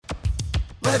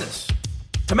lettuce,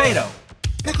 tomato,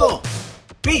 pickle,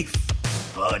 beef,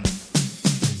 bun.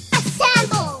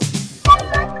 Assemble!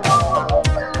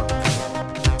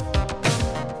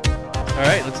 All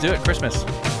right, let's do it. Christmas.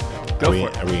 Go for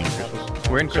it. Are we in Christmas?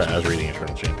 We're in Sorry, Christmas. I was reading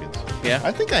Eternal Champions. Yeah?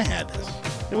 I think I had this.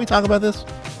 Did we talk about this?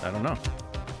 I don't know.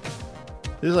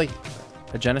 This is like,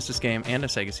 A Genesis game and a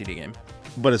Sega CD game.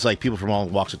 but it's like people from all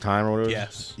walks of time or whatever.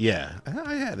 Yes. Yeah,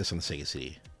 I had this on the Sega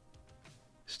CD.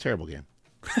 It's a terrible game.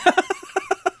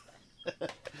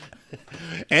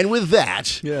 And with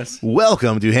that, Yes.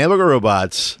 welcome to Hamburger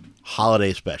Robot's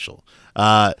Holiday Special.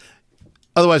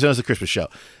 Otherwise known as the Christmas Show,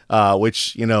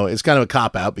 which, you know, it's kind of a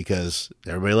cop-out because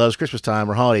everybody loves Christmas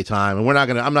time or holiday time, and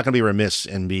I'm not gonna be remiss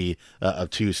and be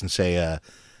obtuse and say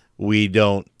we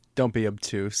don't. Don't be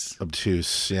obtuse.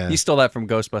 Obtuse, yeah. You stole that from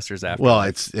Ghostbusters after. Well,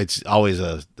 it's always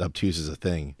obtuse is a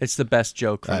thing. It's the best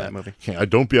joke from that movie.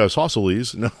 Don't be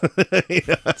isosceles. No.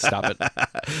 Stop it.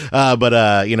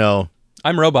 But you know,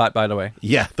 I'm Robot, by the way.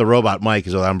 yeah, the robot Mike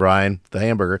is. I'm Brian, the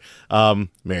hamburger.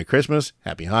 Merry Christmas,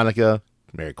 Happy Hanukkah,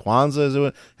 Merry Kwanzaa, is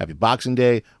it? Happy Boxing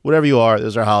Day, whatever you are. This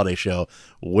is our holiday show.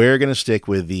 We're gonna stick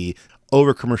with the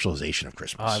over-commercialization of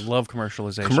Christmas. Oh, I love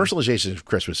commercialization. Commercialization of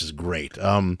Christmas is great.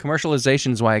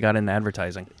 Commercialization is why I got into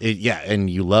advertising. Yeah, and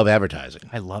you love advertising.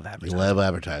 I love We advertising. love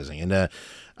advertising. And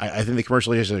I think the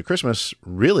commercialization of Christmas,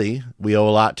 really, we owe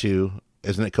a lot to,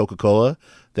 isn't it Coca-Cola?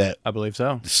 That I believe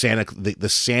so. the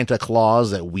Santa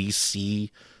Claus that we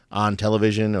see on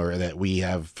television or that we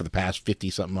have for the past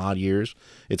 50-something odd years,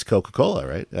 it's Coca-Cola,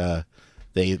 right?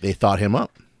 They thought him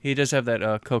up. He does have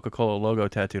that Coca-Cola logo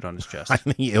tattooed on his chest.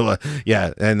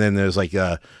 Yeah, and then there's like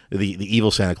the evil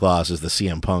Santa Claus is the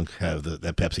CM Punk have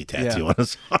that Pepsi tattoo on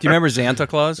his arm. Do you remember Santa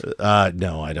Claus?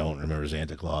 No, I don't remember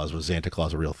Santa Claus. Was Santa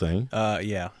Claus a real thing?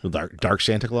 Yeah. Dark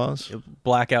Santa Claus?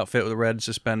 Black outfit with red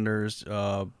suspenders,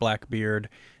 black beard,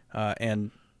 and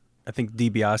I think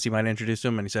DiBiase might introduce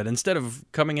him, and he said, instead of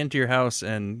coming into your house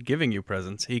and giving you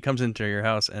presents, he comes into your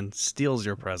house and steals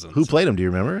your presents. Who played him? Do you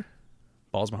remember?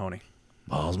 Balls Mahoney.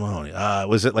 Balls Mahoney.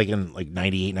 Was it like in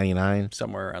 98, 99?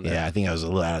 Somewhere around there. Yeah, I think I was a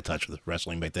little out of touch with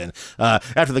wrestling back then.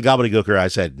 After the Gobbledygooker, I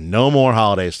said, no more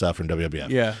holiday stuff from WWF.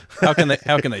 Yeah. How can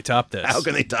they top this? How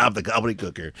can they top the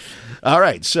Gobbledygooker? All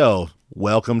right, so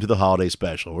welcome to the holiday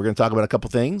special. We're going to talk about a couple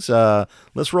things.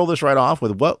 Let's roll this right off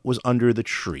with what was under the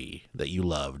tree that you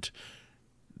loved.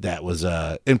 That was,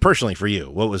 and personally for you,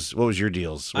 what was your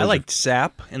deals? I liked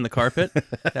sap in the carpet.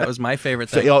 That was my favorite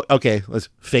thing. Okay, let's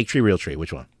fake tree, real tree.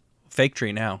 Which one? Fake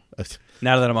tree now.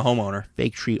 Now that I'm a homeowner.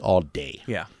 Fake tree all day.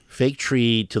 Yeah. Fake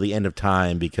tree till the end of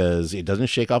time because it doesn't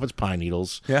shake off its pine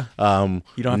needles. Yeah. You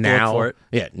don't have to look for it.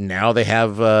 Yeah. Now they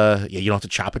have. You don't have to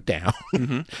chop it down.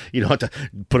 Mm-hmm. You don't have to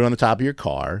put it on the top of your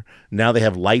car. Now they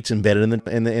have lights embedded in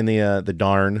the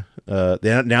darn.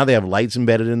 Now they have lights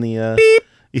embedded in the. Beep.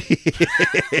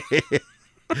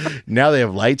 Now they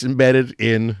have lights embedded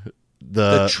in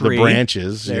the tree.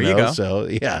 branches. There you go. So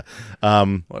yeah.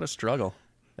 What a struggle.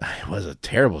 It was a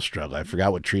terrible struggle. I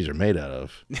forgot what trees are made out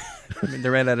of. I mean, they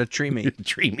ran out of tree meat.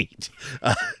 Tree meat.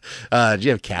 Did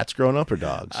you have cats growing up or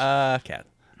dogs? Cat.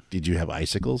 Did you have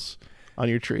icicles on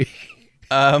your tree?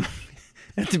 At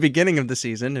the beginning of the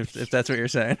season, if that's what you're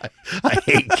saying. I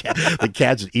hate cats. The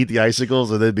cats would eat the icicles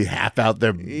and they'd be half out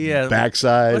their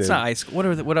backside. That's not ice.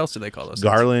 What else do they call those?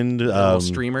 Garland. Little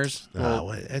streamers.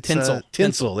 Tinsel.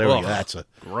 Tinsel. There we go. That's a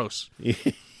gross.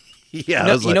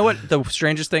 Yeah. You know what the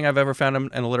strangest thing I've ever found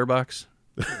in a litter box?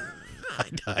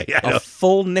 A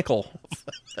full nickel.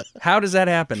 How does that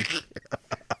happen?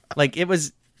 Like it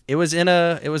was in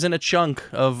a chunk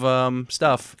of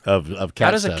stuff of cat.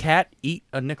 How does stuff. a cat eat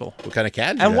a nickel? What kind of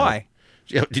cat? And why?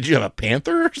 Did you have a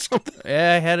panther or something?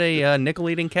 Yeah, I had a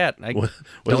nickel-eating cat. Was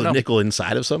a nickel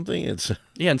inside of something?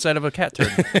 Yeah, inside of a cat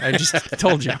turd. I just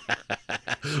told you.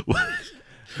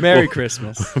 Merry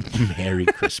Christmas. Merry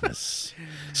Christmas.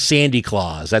 Sandy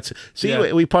Claus.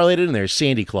 We parlayed it in there.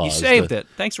 Sandy Claus. You saved it.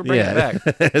 Thanks for bringing it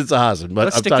back. It's awesome. But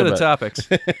Let's stick to the topics.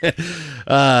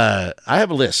 I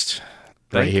have a list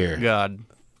here. God.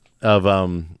 Of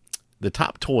the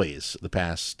top toys the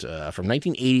past from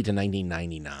 1980 to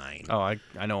 1999. Oh, I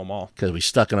know them all. Because we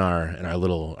stuck in our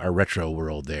retro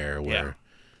world there where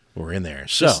we're in there.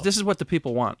 So this is what the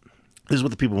people want. This is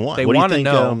what the people want. They what want do you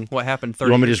to think, know what happened 30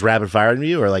 You want me to years just rapid fire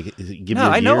you or like give me a year? No,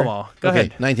 I know them all. Go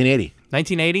ahead. 1980.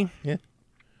 1980? Yeah.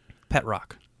 Pet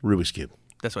Rock. Rubik's Cube.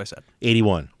 That's what I said.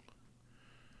 81.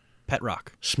 Pet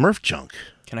Rock. Smurf Junk.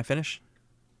 Can I finish?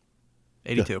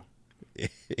 82.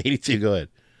 82, go ahead.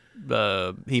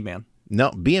 He-Man. No,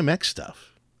 BMX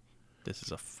stuff. This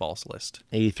is a false list.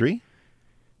 83.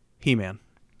 He-Man.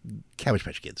 Cabbage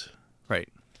Patch Kids. Right.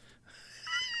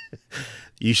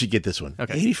 You should get this one.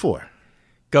 Okay. 84.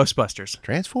 Ghostbusters.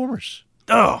 Transformers.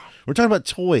 Oh. We're talking about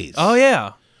toys. Oh,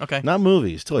 yeah. Okay. Not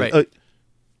movies. Toys. Right.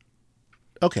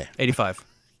 Okay. 85.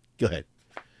 Go ahead.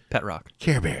 Pet Rock.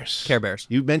 Care Bears. Care Bears.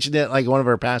 You mentioned it like one of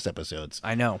our past episodes.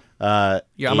 I know. Yeah,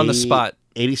 I'm on the spot.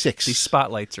 86. These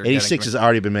spotlights are 86 has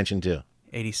already been mentioned too.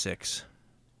 86.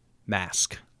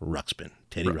 Mask. Ruxpin.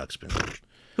 Teddy Ruxpin.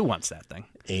 Who wants that thing?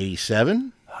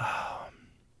 87.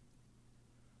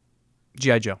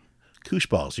 G.I. Joe. Koosh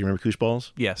Balls. You remember Koosh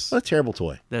Balls? Yes. What a terrible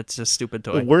toy. That's a stupid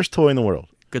The toy. worst toy in the world.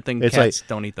 Good thing It's cats like-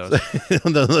 don't eat those.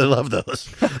 I love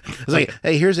those. It's like,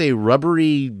 hey, here's a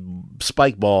rubbery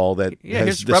spike ball that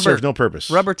here's serves no purpose.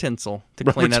 Rubber tinsel to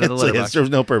Rubber clean out of the tinsel, litter it box. serves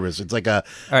no purpose. It's like a...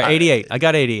 All right, 88. I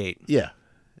got 88. Yeah.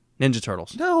 Ninja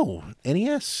Turtles. No.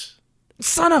 NES.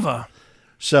 Son of a...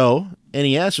 So,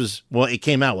 NES was... Well, it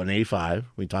came out, in 85?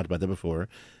 We talked about that before.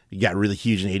 It got really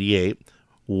huge in 88.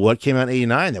 What came out in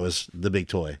 89 that was the big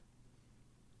toy?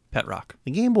 Pet Rock.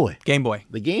 The Game Boy. Game Boy.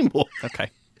 The Game Boy. Okay.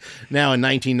 Now, in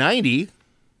 1990...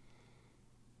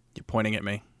 You're pointing at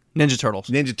me. Ninja Turtles.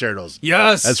 Ninja Turtles.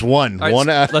 Yes. That's one. All right, One.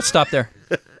 let's stop there.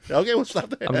 Okay, we'll stop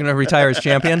there. I'm going to retire as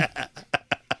champion.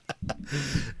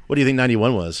 What do you think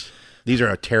 91 was? These are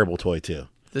a terrible toy too.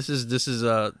 This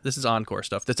is encore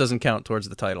stuff. This doesn't count towards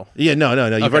the title. Yeah, no.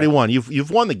 You've Okay. already won.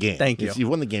 You've won the game. Thank you. You've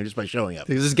won the game just by showing up.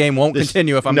 Because this game won't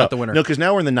continue if I'm not the winner. No, because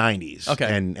now we're in the 90s. Okay.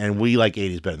 And we like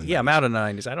 80s better than Yeah, 90s. I'm out of the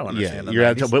 90s. I don't understand the you're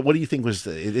 90s. out. But what do you think was?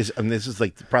 It is. I mean, this is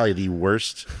like probably the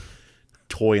worst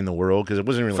toy in the world because it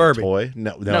wasn't really Furby. a toy.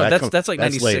 No, that's like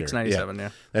 96, later. 97, yeah.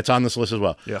 That's on this list as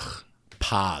well. Ugh.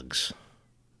 Pogs.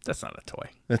 That's not a toy.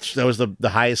 That was the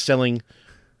highest selling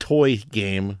toy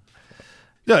game.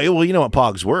 No, well, you know what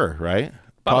Pogs were, right?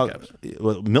 Bottle caps.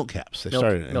 Well, milk caps. They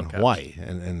started in milk caps. Hawaii,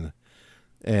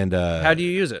 and How do you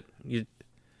use it?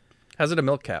 How's it a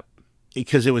milk cap?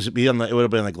 because it would have been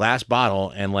on the glass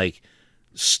bottle and like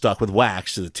stuck with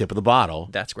wax to the tip of the bottle,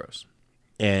 That's gross.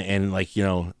 and like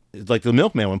like the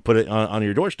milkman would put it on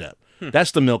your doorstep.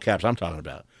 That's the milk caps I'm talking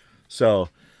about. So,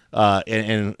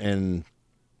 and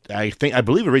I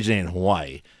believe it originated in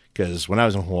Hawaii because when I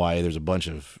was in Hawaii, there's a bunch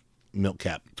of milk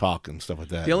cap talk and stuff like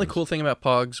that. The only cool thing about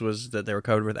Pogs was that they were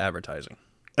covered with advertising.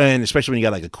 And especially when you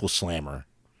got like a cool slammer.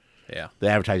 Yeah. The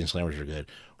advertising slammers are good.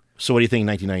 So what do you think in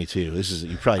 1992? This is,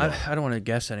 you probably know. I don't want to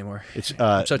guess anymore. It's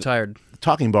I'm so tired.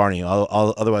 Talking Barney,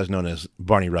 otherwise known as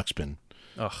Barney Ruxpin.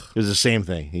 Ugh. It was the same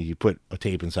thing. You put a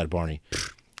tape inside Barney.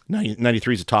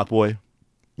 93 is the Talk Boy.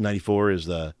 94 is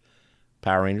the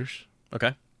Power Rangers.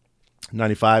 Okay.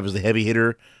 95 is the heavy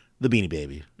hitter, the Beanie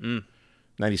Baby.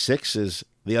 96 is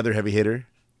the other heavy hitter,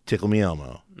 Tickle Me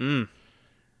Elmo.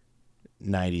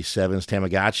 97 is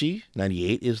Tamagotchi.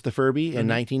 98 is the Furby. And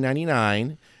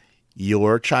 1999,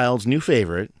 your child's new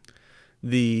favorite.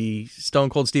 The Stone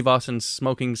Cold Steve Austin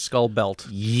smoking skull belt.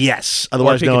 Yes,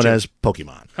 otherwise known Pikachu. as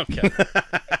Pokemon. Okay.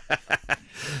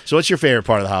 So what's your favorite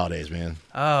part of the holidays, man?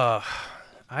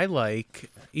 I like,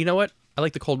 you know what? I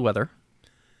like the cold weather.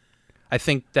 I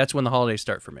think that's when the holidays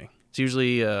start for me. It's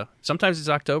usually, sometimes it's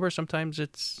October, sometimes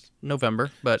it's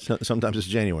November, but Sometimes it's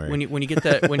January. when you get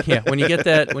that when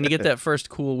you get that first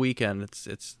cool weekend,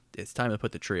 it's time to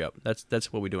put the tree up.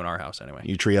 That's what we do in our house anyway.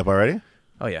 You tree up already?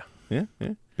 Oh yeah, Yeah.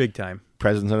 big time.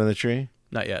 Presents under the tree?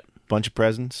 Not yet. Bunch of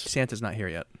presents? Santa's not here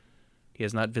yet. He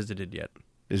has not visited yet.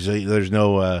 There's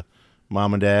no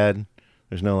mom and dad?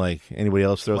 There's no like anybody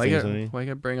else throw Why things you on me?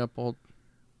 gotta bring up old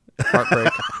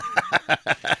heartbreak?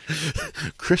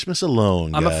 Christmas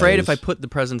alone. I'm afraid if I guys. put the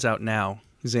presents out now,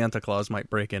 Santa Claus might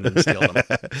break in and steal them.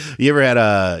 You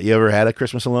ever had a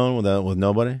Christmas alone with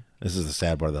nobody? This is the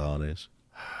sad part of the holidays.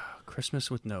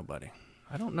 Christmas with nobody.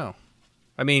 I don't know.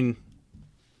 I mean,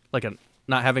 like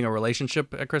not having a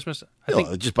relationship at Christmas. I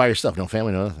think Just by yourself, no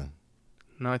family, no nothing.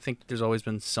 no. I think there's always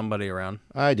been somebody around.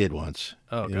 I did once.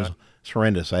 Oh, It was- God. It's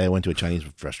horrendous. I went to a Chinese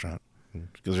restaurant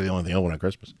because they're the only thing open on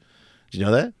Christmas. Did you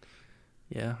know that?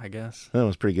 Yeah, I guess. That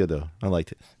was pretty good though. I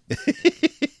liked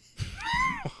it.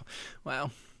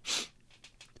 Wow.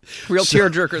 Real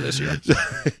tearjerker this year.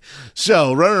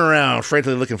 So running around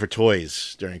frantically looking for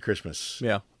toys during Christmas.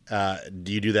 Yeah.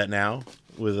 Do you do that now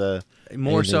with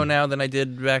More so anything? now than I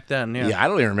did back then. Yeah. Yeah, I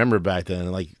don't even remember back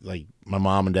then. Like my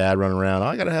mom and dad running around. Oh,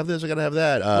 I gotta have this. I gotta have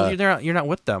that. Well, you're not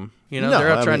with them. You know, no,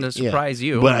 they're out I trying mean, to yeah. surprise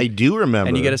you. But I do remember.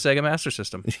 and you get a Sega Master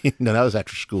System. No, that was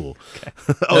after school.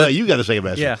 Oh, no, you got a Sega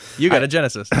Master. Yeah, you got a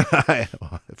Genesis.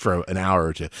 For an hour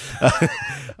or two.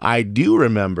 I do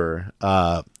remember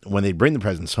when they bring the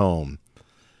presents home,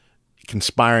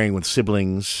 conspiring with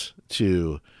siblings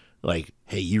to like,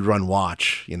 hey, you run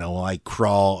watch, while I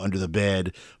crawl under the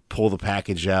bed, pull the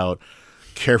package out,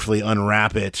 carefully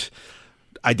unwrap it.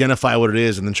 identify what it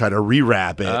is and then try to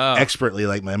rewrap it expertly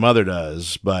like my mother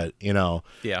does. But, nice.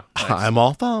 I'm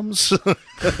all thumbs.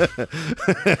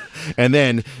 And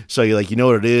then, so you know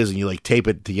what it is, and you like tape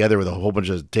it together with a whole bunch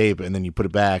of tape, and then you put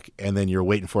it back, and then you're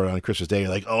waiting for it on Christmas Day. You're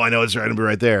like, oh, I know it's going to be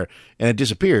right there. And it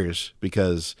disappears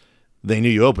because they knew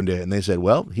you opened it, and they said,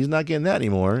 well, he's not getting that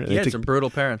anymore. And Yeah, some brutal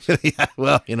parents. Yeah,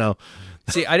 well,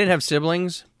 See, I didn't have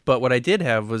siblings, but what I did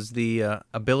have was the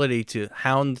ability to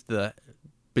hound the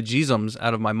bejesus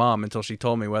out of my mom until she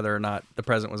told me whether or not the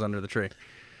present was under the tree.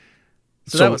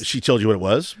 So she told you what it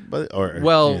was?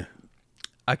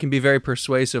 I can be very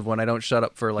persuasive when I don't shut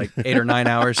up for like 8 or 9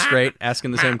 hours straight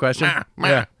asking the same question.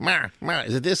 Yeah.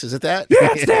 Is it this? Is it that? Yeah,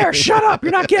 it's there. Shut up.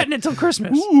 You're not getting it till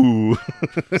Christmas. Ooh.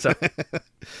 So,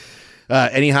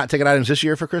 any hot ticket items this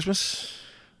year for Christmas?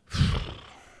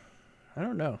 I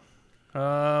don't know.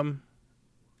 I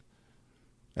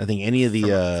think any of the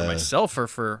for myself or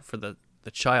for the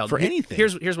child. For anything.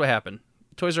 Here's what happened.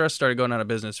 Toys R Us started going out of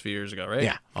business a few years ago, right?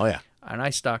 Yeah. Oh yeah. And I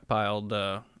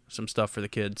stockpiled some stuff for the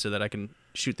kids so that I can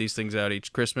shoot these things out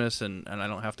each Christmas and I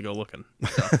don't have to go looking.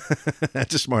 So.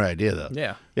 That's a smart idea, though.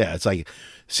 Yeah. Yeah, it's like,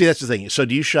 see, that's the thing. So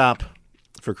do you shop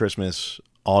for Christmas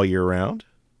all year round?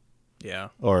 Yeah.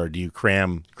 Or do you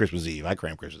cram Christmas Eve? I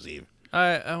cram Christmas Eve.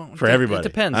 For everybody. It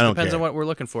depends. I don't Depends care. on what we're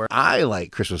looking for. I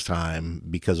like Christmas time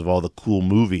because of all the cool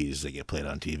movies that get played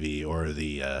on TV or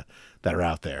the that are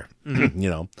out there.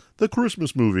 Mm-hmm. The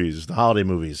Christmas movies, the holiday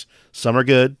movies. Some are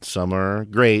good, some are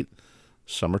great,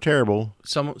 some are terrible.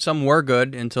 Some were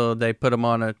good until they put them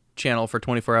on a channel for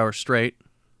 24 hours straight.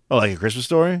 Oh, like A Christmas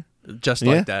Story? Just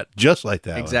like that. Just like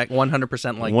that. Exact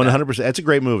 100% like 100%. That's a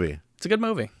great movie. It's a good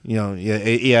movie.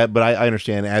 Yeah, but I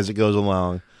understand as it goes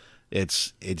along,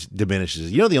 it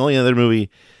diminishes. The only other movie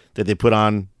that they put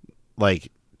on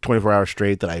like 24 hours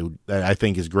straight that I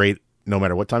think is great no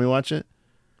matter what time you watch it?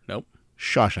 Nope.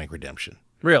 Shawshank Redemption.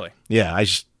 Really? Yeah,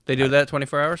 They do that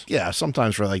 24 hours? Yeah,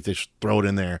 sometimes for like they just throw it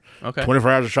in there. Okay. 24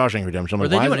 hours of Shawshank Redemption. Were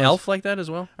they doing Elf like that as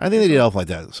well? I think they did Elf like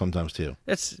that sometimes too.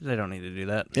 They don't need to do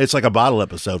that. It's like a bottle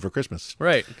episode for Christmas.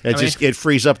 Right. It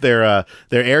frees up their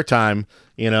airtime,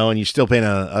 and you're still paying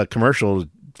a commercial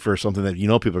for something that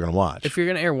people are going to watch. If you're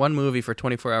going to air one movie for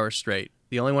 24 hours straight,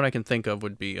 the only one I can think of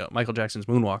would be Michael Jackson's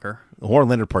Moonwalker. Horror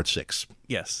Leonard Part 6.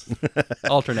 Yes.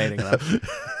 Alternating enough.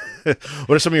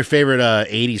 What are some of your favorite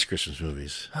 80s Christmas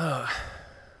movies?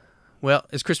 Well,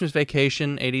 is Christmas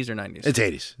Vacation 80s or 90s? It's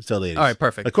 80s. It's still the 80s. All right,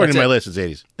 perfect. According to my list, it's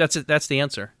 80s. That's it. That's the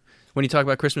answer. When you talk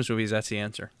about Christmas movies, that's the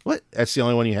answer. What? That's the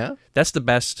only one you have? That's the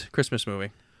best Christmas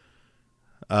movie.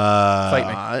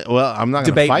 Fight me. Well, I'm not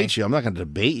going to fight me. you. I'm not going to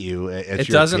debate you. It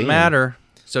doesn't matter,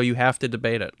 so you have to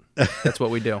debate it. That's what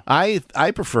we do. I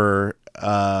prefer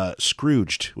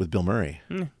Scrooged with Bill Murray.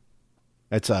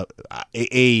 That's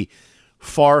a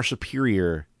far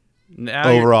superior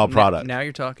overall product. Now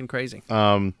you're talking crazy.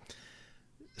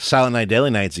 Silent Night,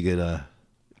 Deadly Night's a good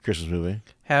Christmas movie.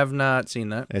 Have not seen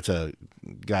that. It's a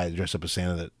guy dressed up as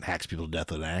Santa that hacks people to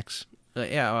death with an axe.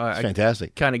 Yeah, it's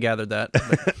fantastic. Kind of gathered that.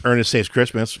 Ernest Saves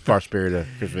Christmas, far superior to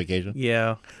Christmas Vacation.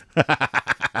 Yeah.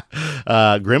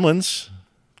 Gremlins.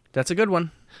 That's a good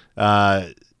one.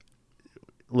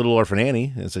 Little Orphan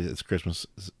Annie. It's Christmas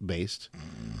based.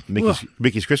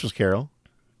 Mickey's Christmas Carol.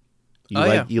 You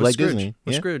like Scrooge. Disney?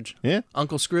 With Yeah? Scrooge. Yeah.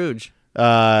 Uncle Scrooge.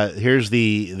 Here's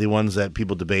the ones that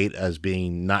people debate as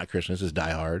being not Christmas is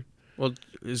Die Hard. Well,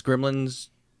 is Gremlins?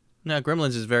 No,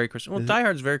 Gremlins is very Christmas. Well, Die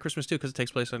Hard's very Christmas too because it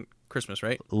takes place on Christmas,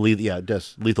 right? It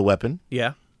does. Lethal Weapon.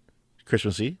 Yeah.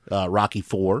 Christmassy. Rocky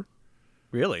 4.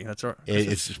 Really? That's right.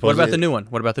 What about the new one?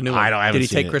 I haven't Did he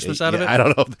seen take it. Christmas out of it? I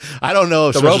don't know. I don't know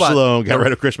if The Sylvester robot. Stallone got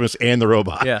rid of Christmas and the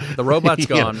robot. Yeah, the robot's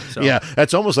gone. So. Yeah,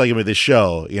 that's almost like with this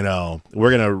show.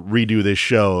 We're gonna redo this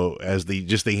show as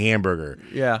just the hamburger.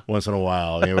 Yeah. Once in a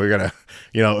while, we're gonna,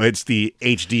 it's the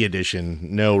HD edition,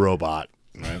 no robot.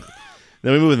 Right.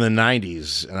 Then we move in the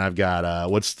 '90s, and I've got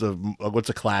what's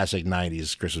a classic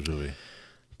 '90s Christmas movie?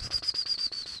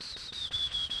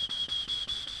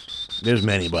 There's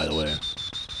many, by the way.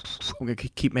 I'm going to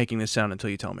keep making this sound until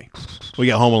you tell me. We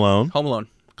got Home Alone. Home Alone.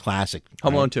 Classic.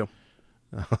 Home Alone 2.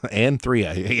 And 3,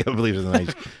 I believe is the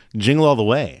nice. Jingle All the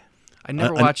Way. I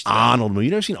never watched that. Arnold movie.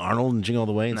 You never seen Arnold and Jingle All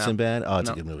the Way and No. Sinbad? Oh, it's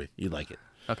No. a good movie. You'd like it.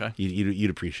 Okay.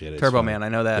 You'd appreciate it. It's Turbo fun. Man, I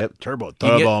know that. Yep,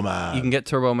 Turbo Man. You can get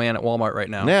Turbo Man at Walmart right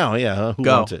now. Now, yeah. Who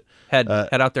Go. wants it? Head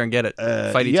out there and get it.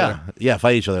 Fight each other. Yeah,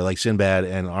 fight each other like Sinbad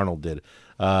and Arnold did.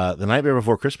 The Nightmare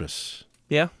Before Christmas.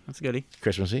 Yeah, that's a goodie.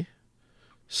 Christmassy.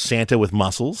 Santa with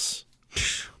Muscles.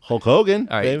 Hulk Hogan.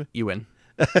 All right, baby. you win.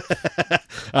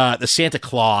 The Santa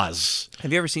Claus.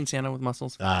 Have you ever seen Santa with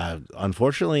muscles?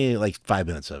 Unfortunately, like 5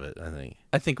 minutes of it, I think.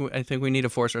 I think we need to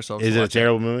force ourselves. Is to it a watch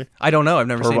terrible movie? I don't know. I've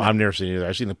never seen it. I've never seen it either.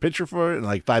 I've seen the picture for it in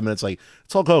like 5 minutes. Like,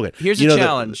 it's Hulk Hogan. Here's a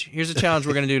challenge. Here's a challenge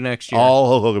we're going to do next year. All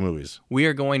Hulk Hogan movies. We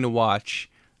are going to watch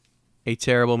a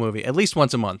terrible movie at least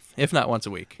once a month, if not once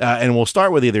a week. And we'll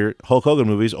start with either Hulk Hogan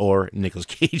movies or Nicolas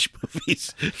Cage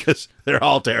movies because they're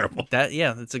all terrible.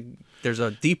 There's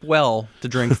a deep well to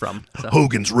drink from. So.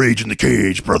 Hogan's Rage in the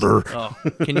Cage, brother. Oh,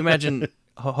 can you imagine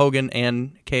Hogan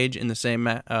and Cage in the same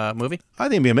movie? I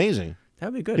think it'd be amazing.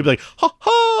 That'd be good. He'd be like, ha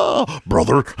ha,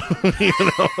 brother. You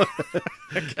know,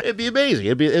 it'd be amazing.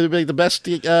 It'd be like the best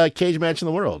cage match in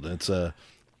the world. It's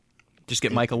just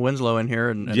get Michael Winslow in here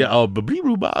and yeah. Oh, Bob.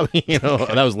 You know,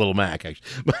 that was Little Mac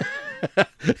actually.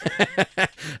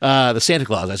 The Santa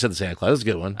Claus. I said the Santa Claus. That's a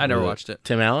good one. I never watched it.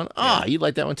 Tim Allen. Ah, you'd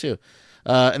like that one too.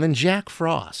 And then Jack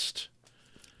Frost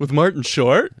with Martin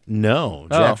Short. No,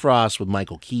 Jack Frost with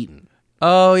Michael Keaton.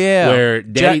 Oh yeah, where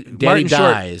Daddy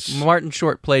dies. Martin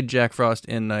Short played Jack Frost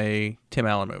in a Tim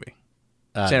Allen movie.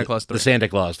 Santa Claus 3. The Santa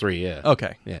Claus 3, yeah.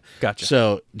 Okay. Yeah. Gotcha.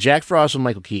 So Jack Frost with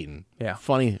Michael Keaton. Yeah.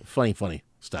 Funny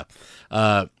stuff.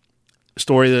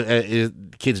 Story that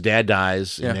kid's dad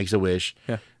dies and makes a wish.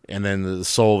 Yeah. And then the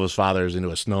soul of his father is into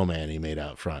a snowman he made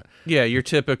out front. Yeah, your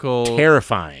typical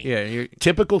Terrifying. Yeah,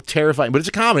 typical terrifying. But it's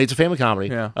a comedy. It's a family comedy.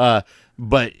 Yeah.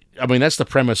 But I mean that's the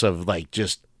premise of like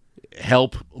just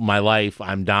help my life.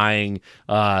 I'm dying.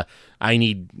 I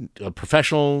need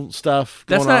professional stuff.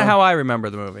 That's not how I remember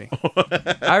the movie.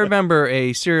 I remember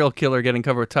a serial killer getting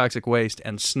covered with toxic waste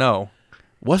and snow.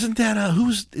 Wasn't that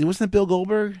wasn't that Bill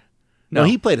Goldberg? No,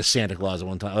 he played a Santa Claus at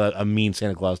one time, a mean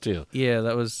Santa Claus too. Yeah,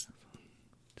 that was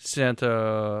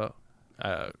Santa.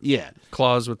 Yeah,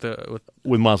 Claus with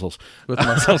muscles. With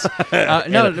muscles.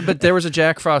 No, but there was a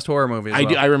Jack Frost horror movie. As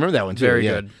well. I remember that one too. Very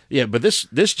yeah. good. Yeah, but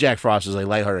this Jack Frost is a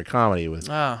lighthearted comedy with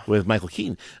Michael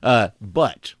Keaton.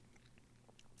 But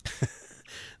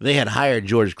they had hired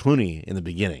George Clooney in the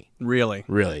beginning. Really?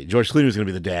 George Clooney was going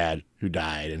to be the dad who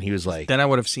died, and he was like... Then I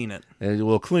would have seen it. And,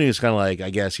 well, Clooney was kind of like, I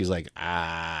guess he's like,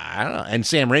 I don't know. And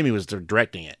Sam Raimi was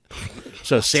directing it.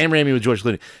 So Sam Raimi with George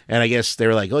Clooney. And I guess they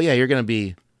were like, oh, yeah, you're going to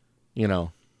be, a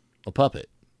puppet.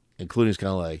 And Clooney's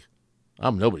kind of like,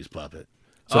 I'm nobody's puppet.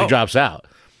 So he drops out.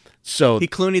 So he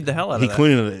Clooney'd the hell out of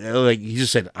that. He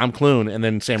just said, I'm Cloon. And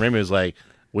then Sam Raimi was like,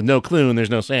 with no Cloon,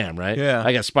 there's no Sam, right? Yeah.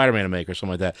 I got Spider-Man to make or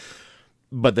something like that.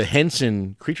 But the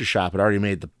Henson Creature Shop had already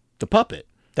made the puppet.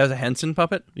 That was a Henson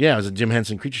puppet? Yeah, it was a Jim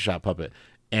Henson Creature Shop puppet.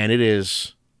 And it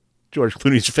is George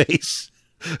Clooney's face.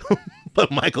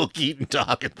 But Michael Keaton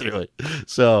talking through it.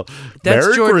 So,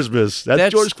 Merry Christmas.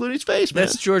 That's George Clooney's face, man.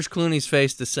 That's George Clooney's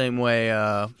face the same way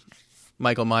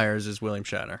Michael Myers is William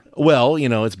Shatner. Well,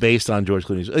 it's based on George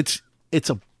Clooney's. It's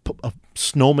a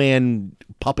snowman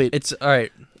puppet. It's, all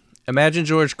right. Imagine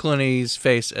George Clooney's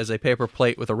face as a paper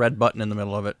plate with a red button in the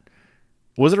middle of it.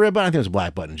 Was it a red button? I think it was a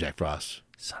black button, Jack Frost.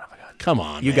 Son of a gun. Come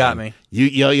on, You got me.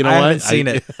 You know I what? haven't seen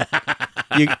it.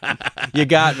 You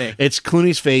got me. It's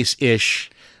Clooney's face-ish,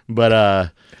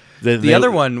 but the other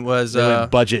one was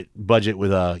budget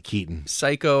with Keaton.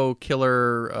 Psycho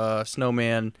Killer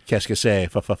Snowman. Qu'est-ce que c'est?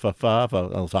 Fa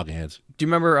Talking Heads. Do you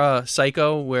remember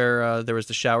Psycho where there was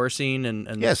the shower scene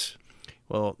and yes.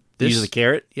 Well, this uses the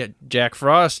carrot. Yeah, Jack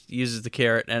Frost uses the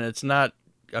carrot, and it's not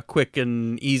a quick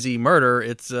and easy murder.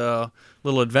 It's a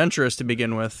little adventurous to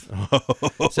begin with.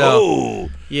 So,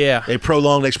 yeah. A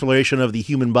prolonged exploration of the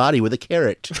human body with a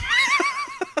carrot.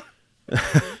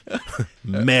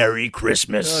 Merry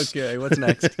Christmas. Okay, what's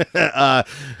next?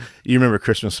 You remember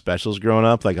Christmas specials growing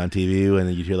up, like on TV,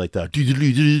 and you'd hear like the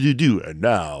do, and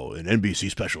now an NBC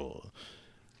special.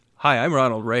 Hi, I'm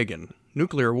Ronald Reagan.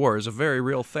 Nuclear war is a very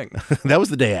real thing. That was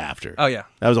the day after. Oh, yeah.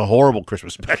 That was a horrible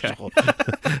Christmas special.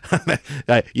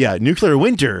 Yeah, nuclear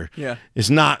winter is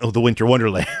not the winter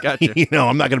wonderland. Gotcha.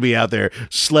 I'm not going to be out there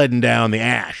sledding down the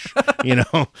ash.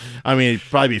 I mean, it'd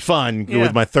probably be fun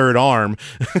with my third arm.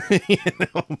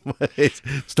 But it's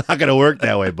not going to work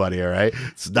that way, buddy, all right?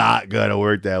 It's not going to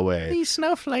work that way. These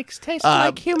snowflakes taste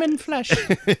like human flesh.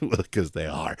 Well, because they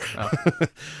are. Oh.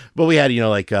 But we had,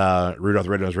 like Rudolph the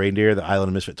Red-Nosed Reindeer, the Island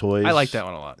of Misfit Toys. I like that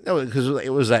one a lot. No, because it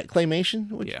was that claymation.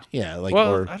 Yeah.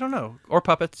 I don't know, or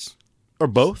puppets, or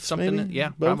both. Something. Maybe? Yeah,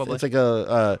 both? probably. It's like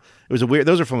it was a weird.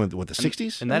 Those are from the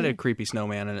 60s, and that had a creepy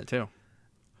snowman in it too.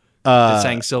 That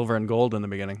sang "Silver and Gold" in the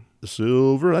beginning.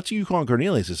 Silver. That's Yukon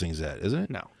Cornelius who sings that, isn't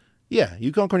it? No. Yeah,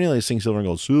 Yukon Cornelius sings "Silver and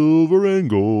Gold." Silver and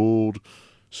gold.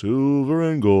 Silver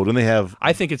and gold. And they have.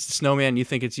 I think it's the snowman. You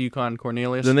think it's Yukon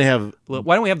Cornelius. Then they have.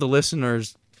 Why don't we have the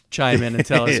listeners chime in and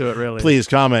tell us who it really is? Please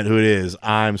comment who it is.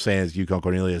 I'm saying it's Yukon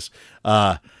Cornelius.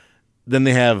 Then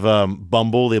they have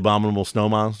Bumble, the abominable snow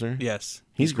monster. Yes.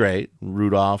 He's great.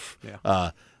 Rudolph.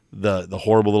 Yeah. The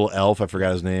horrible little elf. I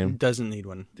forgot his name. Doesn't need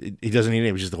one. He doesn't need a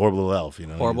name. He's just the horrible little elf.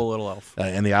 Horrible little elf.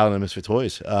 And the Island of Misfit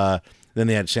Toys. Then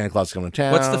they had Santa Claus Coming to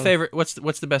Town. What's the favorite? What's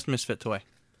the best Misfit toy?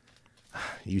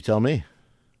 You tell me.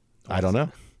 I don't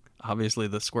know. Obviously,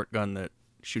 the squirt gun that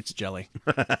shoots jelly.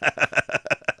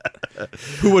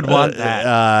 Who would want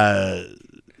that?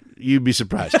 You'd be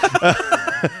surprised.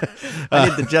 I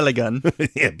need the jelly gun.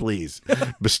 Yeah, please.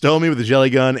 Bestow me with the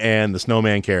jelly gun and the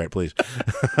snowman carrot, please.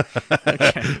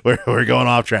 Okay. We're going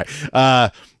off track.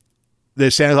 The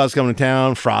Santa Claus Coming to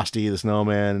Town, Frosty the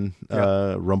Snowman,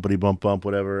 Rumpity Bump Bump,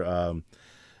 whatever.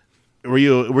 Were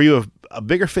you a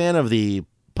bigger fan of the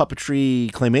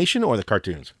puppetry claymation or the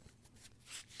cartoons?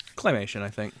 Claymation, I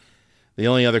think. The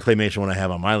only other claymation one I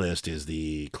have on my list is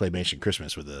the claymation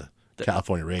Christmas with the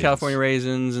California raisins. California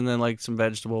raisins, and then like some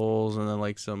vegetables, and then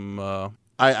like some.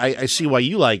 I see why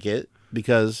you like it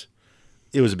because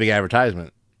it was a big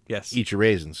advertisement. Yes. Eat your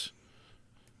raisins.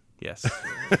 Yes.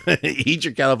 Eat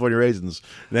your California raisins.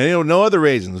 No other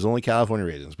raisins, only California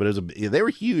raisins. But they were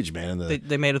huge, man.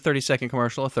 They made a 30-second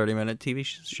commercial, a 30-minute TV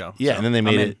show. Yeah, so, and then they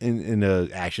made it in a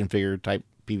action figure type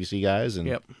PVC guys. And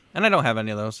yep. And I don't have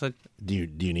any of those. Do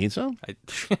you need some?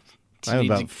 I have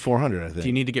about 400, I think. Do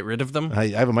you need to get rid of them? I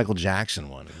have a Michael Jackson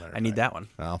one. I need that one.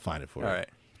 I'll find it for you.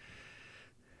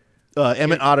 All right.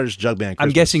 Emmett Otter's Jug Band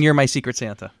Christmas. I'm guessing you're my Secret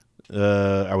Santa.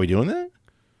 Are we doing that?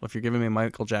 Well, if you're giving me a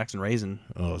Michael Jackson raisin.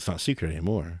 Oh, it's not secret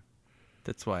anymore.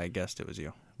 That's why I guessed it was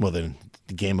you. Well, then,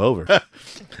 game over.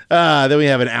 Then we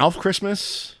have an Alf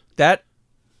Christmas. That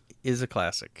is a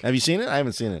classic. Have you seen it? I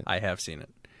haven't seen it. I have seen it.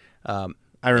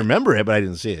 I remember it, but I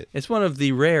didn't see it. It's one of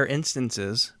the rare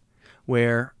instances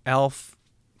where Alf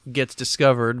gets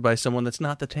discovered by someone that's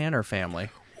not the Tanner family.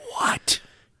 What?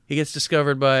 He gets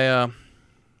discovered by,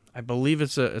 I believe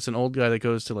it's an old guy that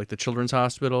goes to like the children's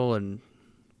hospital and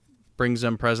brings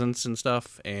them presents and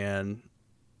stuff, and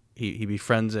he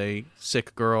befriends a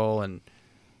sick girl, and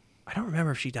I don't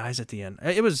remember if she dies at the end.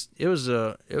 It was Was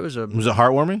it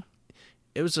heartwarming?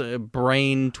 It was a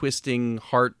brain twisting,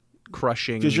 heart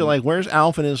crushing. Because you're like, where's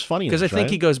Alf and his funniness? Because I think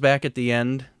he goes back at the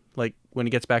end, like when he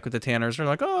gets back with the Tanners. They're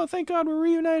like, "Oh, thank God we're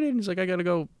reunited." And he's like, "I got to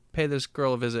go pay this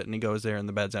girl a visit," and he goes there, and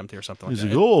the bed's empty or something like that.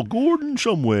 He's like, "Oh, Gordon,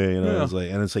 some way," and I was like,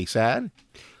 and it's like sad.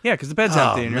 Yeah, because the bed's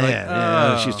empty, and you're like,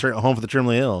 yeah, she's home for the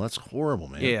terminally ill. That's horrible,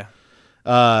 man. Yeah.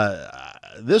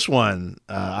 This one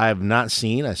I have not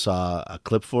seen. I saw a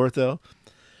clip for it though.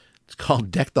 It's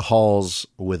called "Deck the Halls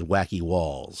with Wacky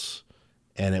Walls,"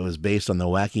 and it was based on the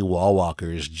Wacky Wall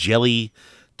Walkers jelly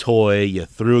toy you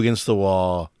threw against the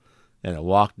wall, and it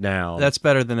walked down. That's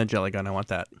better than a jelly gun. I want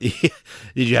that. Did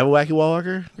you have a Wacky Wall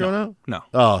Walker growing up? No.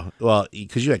 Oh, well,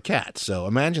 because you had cats. So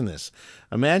imagine this.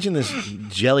 Imagine this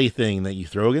jelly thing that you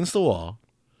throw against the wall.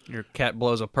 Your cat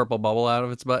blows a purple bubble out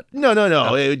of its butt? No.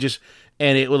 Oh. It would just,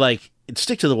 and it would like, it'd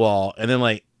stick to the wall, and then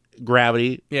like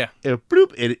gravity. Yeah.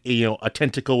 A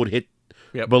tentacle would hit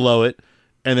below it,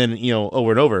 and then,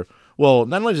 over and over. Well,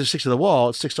 not only does it stick to the wall,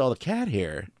 it sticks to all the cat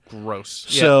hair. Gross.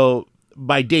 So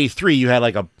by day 3, you had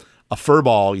like a fur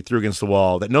ball you threw against the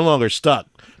wall that no longer stuck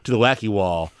to the wacky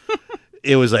wall.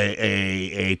 It was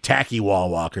a tacky wall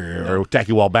walker or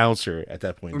tacky wall bouncer at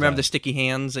that point. Remember the sticky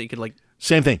hands that you could like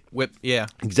same thing whip? Yeah,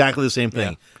 exactly the same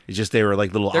thing. Yeah. It's just they were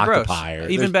like little They're octopi. Gross.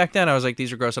 Even back then, I was like,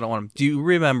 these are gross. I don't want them. Do you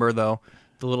remember though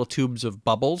the little tubes of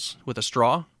bubbles with a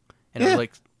straw? And it was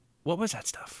like, what was that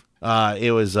stuff?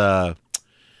 It was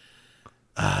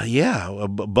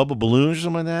bubble balloons or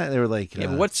something like that. They were like,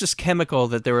 but what's this chemical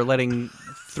that they were letting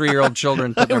 3-year-old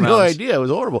children put I in their have mouths? no idea. It was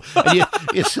horrible. And,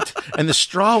 and the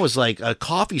straw was like a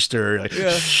coffee stir. Like,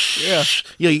 yeah.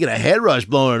 You get a head rush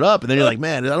blowing it up, and then you're like,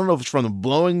 man, I don't know if it's from the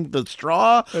blowing the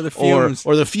straw or the fumes,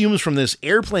 or the fumes from this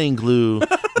airplane glue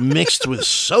mixed with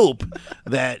soap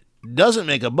that doesn't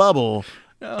make a bubble,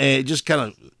 and it just kind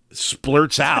of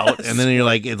splurts out, and then you're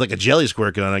like, it's like a jelly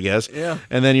squirt gun, I guess. Yeah.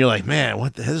 And then you're like, man,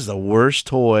 this is the worst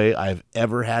toy I've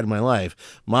ever had in my life.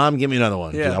 Mom, give me another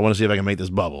one. Yeah. I want to see if I can make this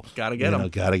bubble. Gotta get them.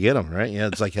 Gotta get them, right? Yeah,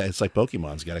 it's like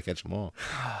Pokemon's. Gotta catch them all.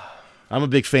 I'm a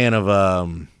big fan of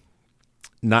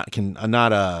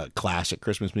not a classic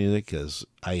Christmas music because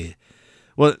let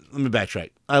me backtrack.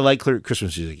 I like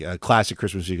Christmas music, classic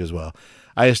Christmas music as well.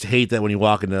 I just hate that when you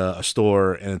walk into a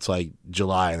store and it's like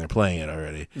July and they're playing it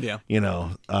already. Yeah.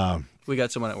 We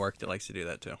got someone at work that likes to do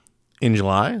that too. In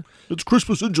July? It's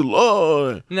Christmas in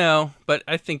July. No, but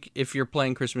I think if you're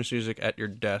playing Christmas music at your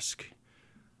desk,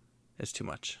 it's too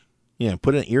much. Yeah,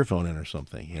 put an earphone in or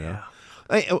something, Yeah.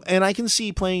 And I can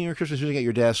see playing your Christmas music at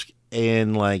your desk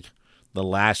in like the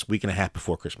last week and a half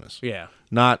before Christmas. Yeah.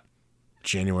 Not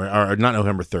January or not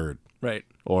November 3rd. Right.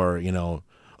 Or,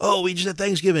 oh, we just had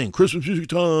Thanksgiving, Christmas music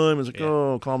time. It's like,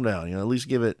 oh, calm down. At least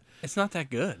give it. It's not that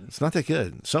good. It's not that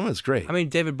good. Some of it's great. I mean,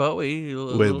 David Bowie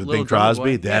with Bing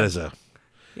Crosby, that is a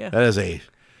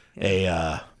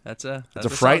that's a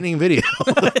frightening video.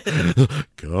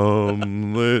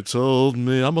 Come, they told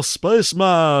me I'm a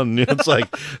spaceman. It's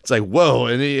like whoa,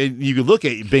 and you could look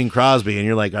at Bing Crosby and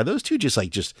you're like, are those two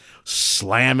just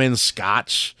slamming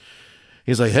scotch?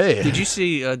 He's like, hey. Did you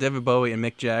see David Bowie and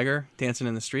Mick Jagger dancing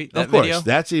in the street? That of course, video?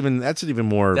 that's even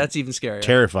more. That's even scarier.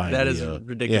 Terrifying. That video. is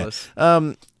ridiculous.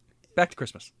 Yeah. Back to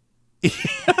Christmas.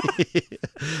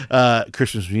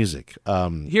 Christmas music.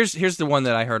 Here's the one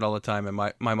that I heard all the time, and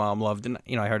my mom loved, and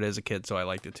I heard it as a kid, so I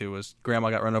liked it too. Was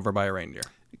Grandma Got Run Over by a Reindeer?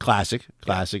 Classic.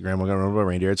 Grandma Got Run Over by a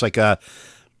Reindeer. It's like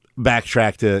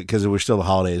backtrack to, because we're still the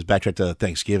holidays. Backtrack to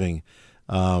Thanksgiving.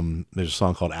 There's a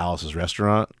song called Alice's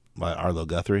Restaurant by Arlo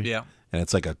Guthrie. Yeah, and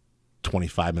it's like a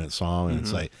 25-minute song, and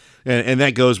it's like, and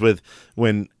that goes with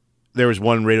when there was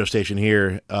one radio station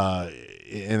here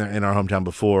in our hometown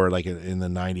before, like in the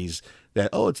 90s, that,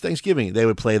 oh, it's Thanksgiving. They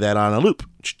would play that on a loop.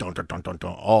 All 24 like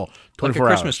a hours.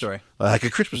 Christmas story. Like a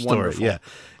Christmas Wonderful. story, yeah.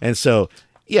 And so,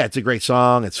 yeah, it's a great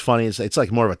song. It's funny. It's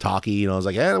like more of a talkie, It's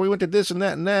like, we went to this and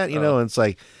that, and it's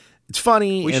like, it's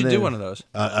funny. We should do one of those.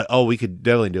 We could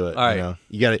definitely do it. All right.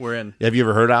 You got it. We're in. Have you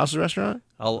ever heard of Alice's Restaurant?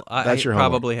 That's your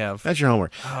probably have. That's your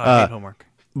homework. Oh, I hate homework.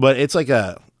 But it's like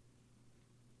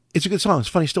it's a good song. It's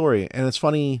a funny story, and it's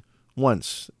funny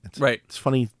once. It's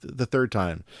funny the third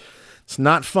time. It's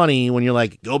not funny when you're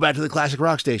like, go back to the classic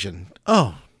rock station.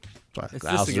 Oh, It's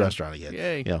Alice's Restaurant again.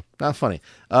 Yay. Yeah, not funny.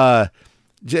 And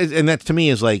that to me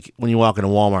is like when you walk into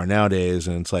Walmart nowadays,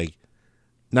 and it's like,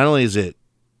 not only is it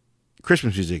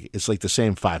Christmas music, it's like the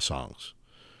same 5 songs,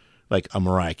 like a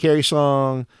Mariah Carey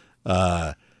song,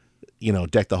 Deck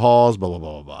the Halls, blah blah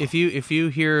blah blah blah. If you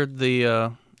hear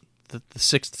the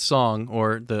 6th song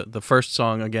or the first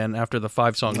song again after the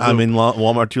 5-song loop, I'm in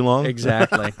Walmart too long.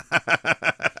 Exactly.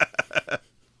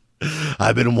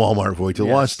 I've been in Walmart for way too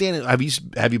long.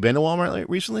 Have you been to Walmart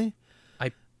recently?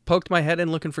 I poked my head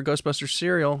in looking for Ghostbusters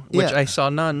cereal, which I saw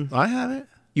none. I have it.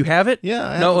 You have it?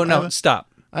 Yeah. No,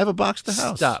 stop. I have a box at the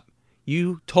house. Stop.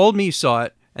 You told me you saw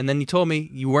it, and then you told me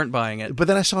you weren't buying it. But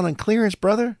then I saw it on clearance,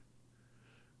 brother.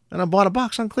 And I bought a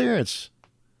box on clearance.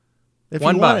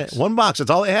 One box. One box.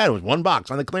 That's all they had was one box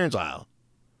on the clearance aisle.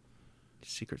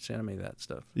 Secret Santa made that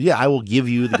stuff. Yeah, I will give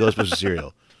you the Ghostbusters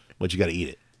cereal, but you got to eat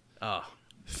it. Oh.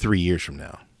 3 years from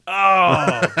now.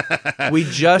 Oh. We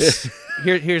just...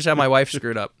 Here's how my wife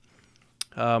screwed up.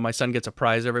 My son gets a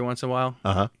prize every once in a while.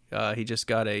 Uh-huh. He just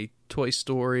got a Toy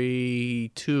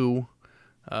Story 2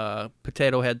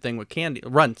 potato head thing with candy.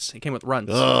 Runts. It came with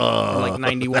Runts. Oh, like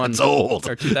 91. That's old.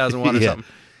 Or 2001 or Yeah. something.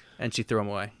 And she threw them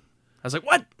away. I was like,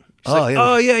 what? She's Oh, like, yeah.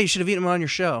 oh, yeah, you should have eaten them on your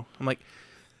show. I'm like,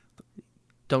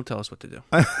 don't tell us what to do.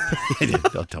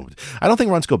 Don't tell me. I don't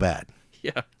think runts go bad.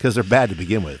 Yeah. Because they're bad to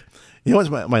begin with. You know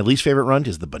what's my least favorite runt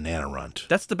is the banana runt.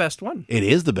 That's the best one. It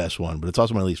is the best one, but it's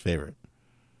also my least favorite.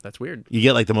 That's weird. You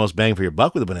get like the most bang for your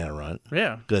buck with a banana runt.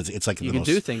 Yeah. Because it's like You the can most,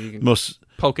 do things. You can most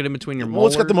poke it in between your molars. well,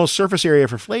 it's got the most surface area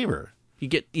for flavor. You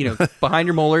get, behind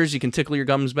your molars, you can tickle your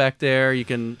gums back there. You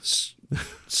can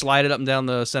slide it up and down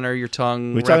the center of your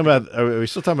tongue. Are we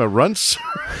still talking about runts?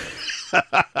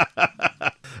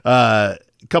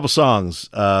 Couple songs.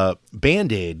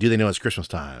 Band-Aid, Do They Know It's Christmas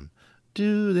Time?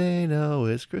 Do they know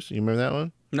it's Christmas? You remember that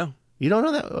one? No. You don't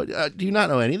know that? Do you not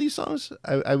know any of these songs?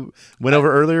 I went over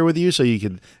earlier with you so you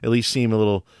could at least seem a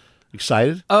little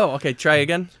excited. Oh, okay. Try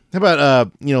again. How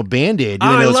about Band-Aid? Do Oh,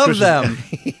 They Know I It's love Christmas? them.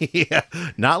 Yeah,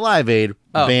 not Live Aid.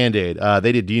 Oh. Band-Aid.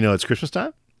 They did. Do you know it's Christmas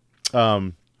time?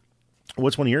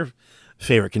 What's one of your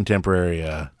favorite contemporary?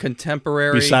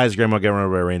 Contemporary. Besides Grandma Got Run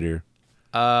Over by a Reindeer.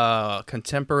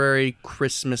 Contemporary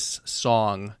Christmas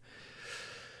song.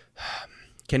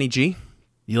 Kenny G.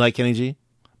 You like Kenny G?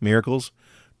 Miracles.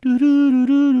 I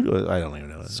don't even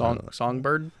know.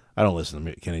 Songbird. I don't listen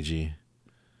to Kenny G.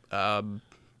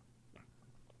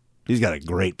 He's got a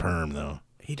great perm though.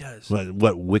 He does.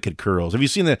 What wicked curls. Have you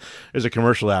seen there's a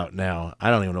commercial out now. I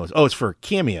don't even know. It's for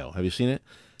Cameo. Have you seen it?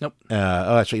 Nope.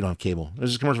 That's right. You don't have cable.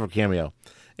 There's a commercial for Cameo.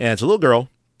 And it's a little girl.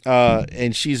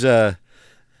 And she's what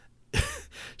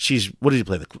did he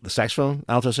play? The saxophone?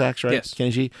 Alto sax, right? Yes.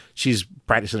 Kenny G? She's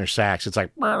practicing her sax. It's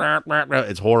like,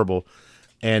 it's horrible.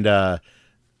 And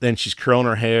then she's curling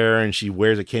her hair and she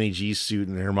wears a Kenny G suit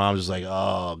and her mom's just like,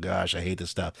 oh gosh, I hate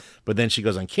this stuff. But then she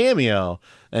goes on Cameo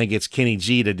and gets Kenny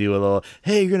G to do a little,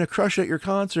 hey, you're going to crush at your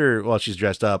concert while she's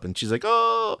dressed up. And she's like,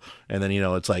 oh. And then,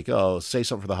 it's like, oh, say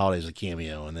something for the holidays at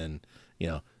Cameo. And then, it's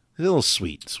a little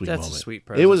sweet That's moment. a sweet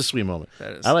present. It was a sweet moment.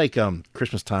 That is. I like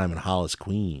Christmas Time in Hollis,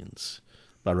 Queens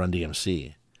by Run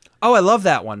DMC. Oh, I love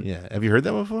that one. Yeah. Have you heard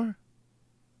that before?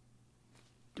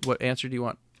 What answer do you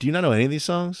want? Do you not know any of these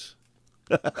songs?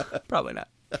 Probably not.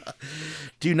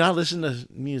 Do you not listen to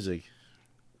music?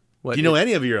 What Do you know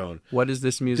any of your own? What is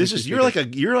this music? You're like a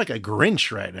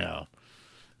Grinch right now.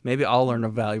 Maybe I'll learn a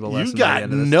valuable lesson. You got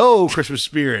no Christmas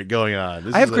spirit going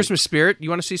on. I have Christmas spirit. You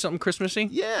want to see something Christmassy?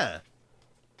 Yeah.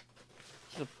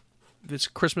 This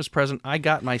Christmas present I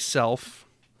got myself.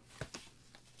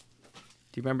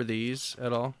 Do you remember these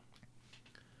at all?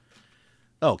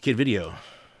 Oh, Kid Video.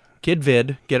 Kid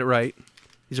Vid, get it right.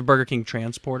 These are Burger King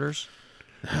transporters.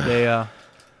 They How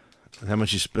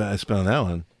much you spent on that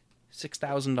one?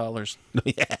 $6,000.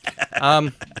 Yeah.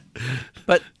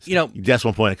 But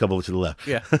Decimal point a couple to the left.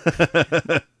 Yeah.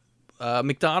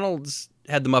 McDonald's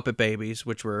had the Muppet Babies,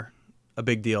 which were a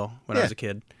big deal when I was a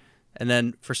kid, and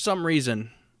then for some reason,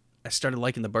 I started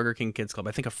liking the Burger King Kids Club.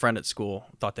 I think a friend at school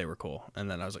thought they were cool, and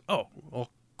then I was like, oh, well,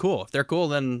 cool. If they're cool,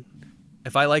 then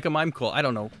if I like them, I'm cool. I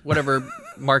don't know, whatever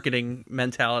marketing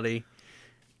mentality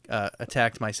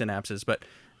attacked my synapses, but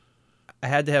I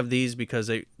had to have these because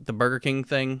the Burger King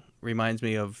thing reminds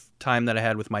me of time that I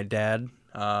had with my dad.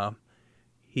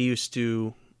 He used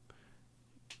to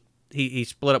he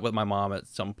split up with my mom at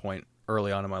some point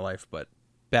early on in my life, but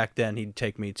back then he'd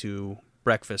take me to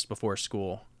breakfast before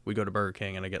school. We go to Burger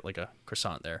King and I get like a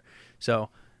croissant there. So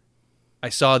I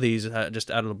saw these just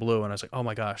out of the blue and I was like, oh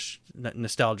my gosh,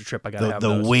 nostalgia trip. I gotta have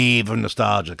those. The wave of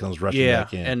nostalgia comes rushing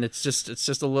back in. And it's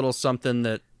just a little something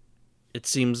that it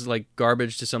seems like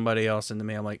garbage to somebody else, and to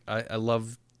me, I'm like, I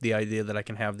love the idea that I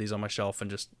can have these on my shelf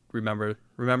and just remember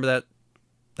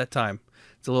that time.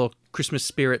 It's a little Christmas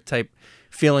spirit type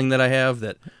feeling that I have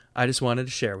that I just wanted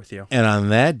to share with you. And on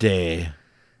that day,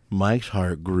 Mike's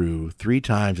heart grew 3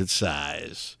 times its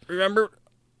size. Remember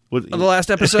the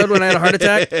last episode when I had a heart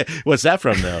attack? What's that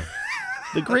from, though?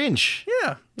 The Grinch.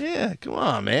 Yeah. Yeah, come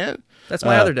on, man. That's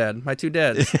my other dad, my 2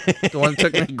 dads. The one that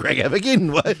took me, Greg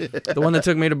Evigan, what? The one that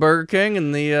took me to Burger King,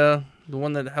 and the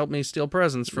one that helped me steal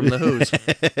presents from the Who's.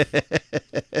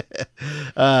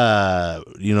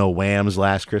 Wham's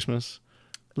Last Christmas?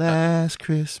 Last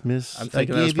Christmas. I'm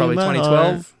thinking that was probably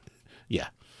 2012. Yeah.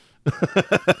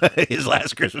 His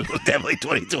last Christmas was definitely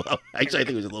 2012. Actually, I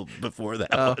think it was a little before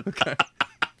that one. Okay.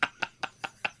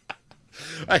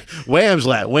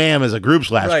 Wham as a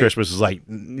group's last Christmas is like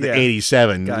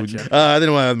 87. Gotcha.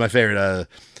 Then one of my favorite,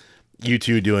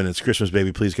 U2 doing It's Christmas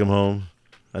Baby Please Come Home.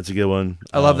 That's a good one.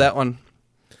 I love that one.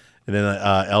 And then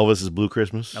Elvis's Blue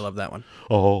Christmas. I love that one.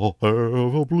 Oh,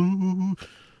 have a blue.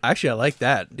 Actually, I like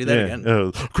that. Do that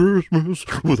again. Christmas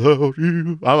without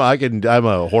you. I'm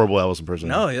a horrible Elvis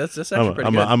impersonator. No, that's actually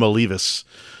pretty good. I'm a Levis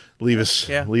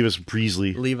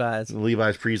Presley.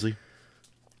 Levi's Presley.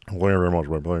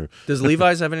 Does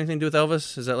Levi's have anything to do with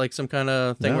Elvis? Is that like some kind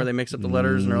of thing where they mix up the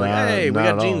letters and they're like, hey, we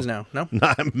got jeans now? No?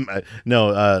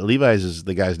 No, Levi's,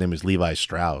 the guy's name is Levi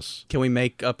Strauss. Can we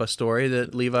make up a story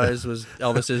that Levi's was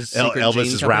Elvis's secret jean Elvis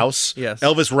is company? Rouse? Yes.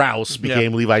 Elvis Rouse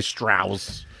became Levi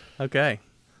Strauss. Okay.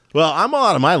 Well, I'm all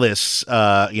out of my lists,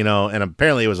 and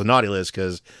apparently it was a naughty list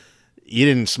because you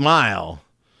didn't smile.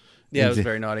 Yeah, it was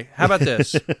very naughty. How about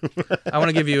this? I want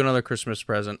to give you another Christmas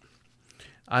present.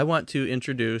 I want to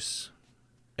introduce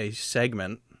a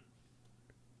segment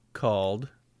called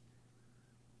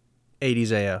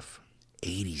 80s AF.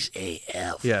 80s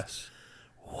AF? Yes.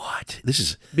 What? This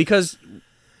is... Because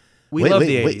we love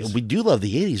the 80s. We do love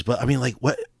the 80s, but I mean, like,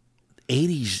 what?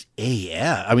 80s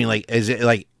AF? I mean, like, is it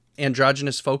like...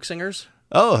 Androgynous folk singers?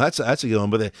 Oh, that's a good one,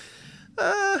 but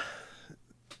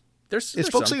is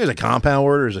folk singers a compound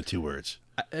word or is it 2 words?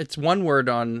 It's 1 word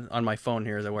on my phone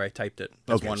here where I typed it.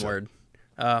 It's one word.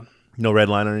 No red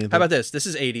line or anything? How about this? This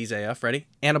is 80s AF. Ready?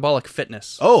 Anabolic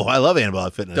fitness. Oh, I love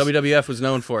anabolic fitness. WWF was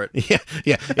known for it.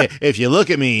 Yeah. If you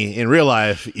look at me in real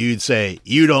life, you'd say,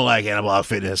 you don't like anabolic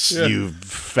fitness, you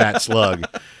fat slug.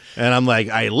 And I'm like,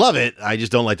 I love it. I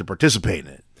just don't like to participate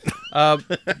in it.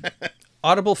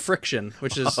 Audible friction,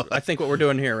 which is, I think, what we're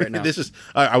doing here right now. This is,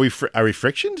 are we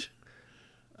frictioned?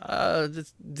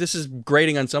 This is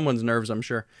grating on someone's nerves, I'm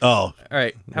sure. Oh. All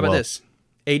right. How about this?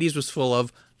 80s was full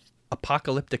of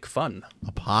apocalyptic fun.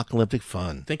 Apocalyptic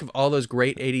fun. Think of all those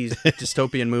great 80s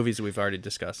dystopian movies we've already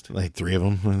discussed. Like 3 of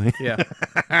them, I think. Yeah.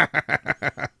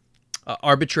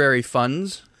 Arbitrary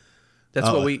funds. That's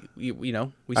what we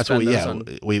that's spend what those on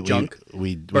junk.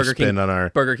 We Burger spend King, on our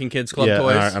Burger King Kids Club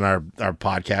toys. on our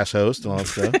podcast host and all that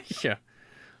stuff.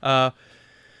 Yeah.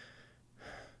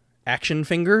 Action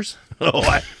fingers.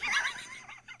 Oh,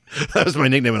 that was my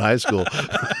nickname in high school.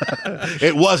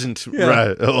 It wasn't. Yeah.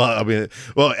 Right.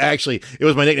 Well, actually, it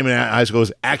was my nickname in high school. It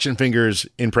was Action Fingers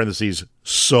in parentheses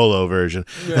solo version.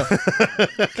 Yeah.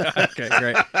 Okay,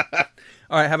 great.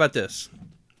 All right, how about this?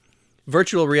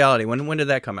 Virtual reality. When did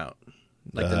that come out?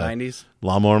 Like the 90s?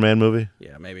 Lawnmower Man movie?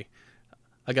 Yeah, maybe.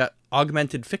 I got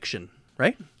augmented fiction,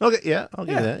 right? Okay, yeah, I'll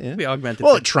give you that. Yeah. It'd be augmented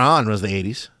Well, fiction. Tron was the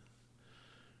 80s.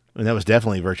 I mean, that was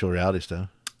definitely virtual reality stuff.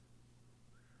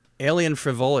 Alien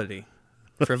frivolity.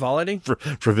 Frivolity?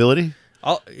 Frivolity?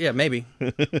 Yeah, maybe.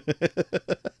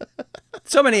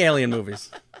 So many alien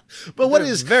movies. But what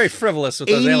They're is very frivolous with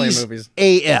those alien 80s movies.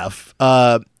 AF?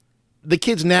 The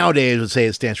kids nowadays would say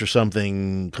it stands for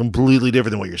something completely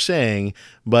different than what you're saying,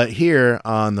 but here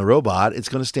on the robot, it's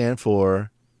going to stand for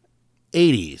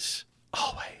 80s.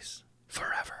 Always.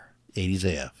 Forever. 80s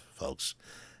AF, folks.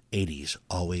 80s,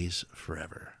 always,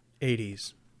 forever.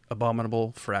 80s.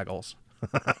 Abominable Fraggles.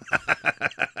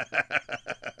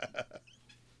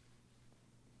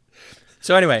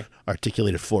 So anyway,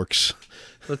 Articulated forks.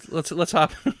 let's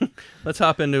hop let's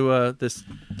hop into this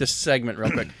segment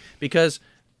real quick, because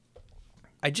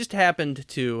I just happened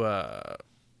to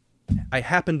I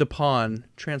happened upon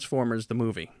Transformers the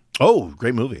movie. Oh,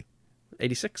 great movie.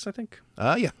 86, I think.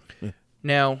 Yeah.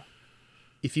 Now,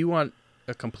 if you want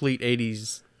a complete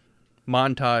 80s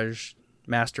montage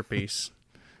masterpiece,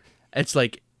 it's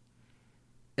like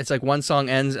one song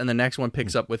ends and the next one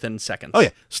picks up within seconds. Oh, yeah.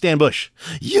 Stan Bush.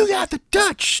 You got the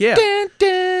touch. Yeah. Dun,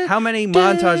 dun, How many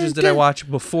dun, montages did I dun. watch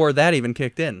before that even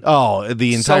kicked in? Oh,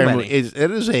 the entire many. movie.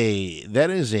 That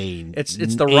is a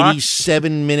It's the rock-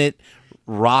 87-minute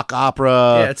rock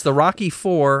opera. Yeah, it's the Rocky IV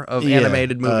of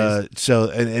animated movies.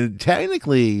 And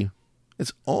technically,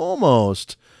 it's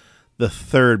almost the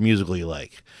third musical you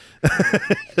like. 'Cause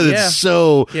Yeah. it's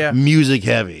so Yeah. music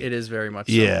heavy. It is very much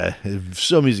so. Yeah, it's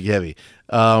so music heavy.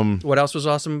 What else was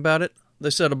awesome about it? They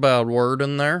said a bad word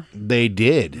in there. They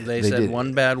did. They said did.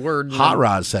 one bad word. and Hot then-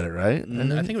 Rod said it, right?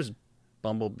 I think it was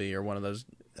Bumblebee or one of those.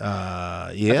 Yeah.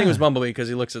 I think it was Bumblebee because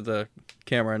he looks at the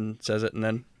camera and says it and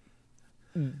then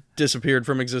disappeared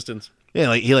from existence. Yeah,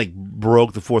 like he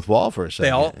broke the fourth wall for a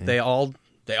second. They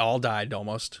all died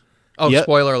almost. Oh, Yep.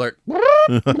 spoiler alert.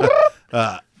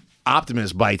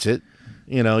 Optimus bites it.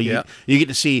 You know, Yeah. you get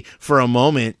to see for a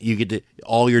moment. You get to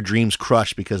all your dreams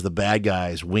crushed because the bad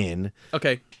guys win.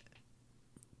 Okay.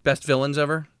 Best villains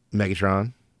ever?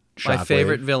 Megatron, My Shockwave.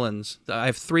 favorite villains. I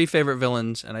have 3 favorite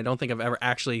villains, and I don't think I've ever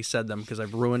actually said them because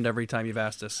I've ruined every time you've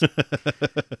asked us.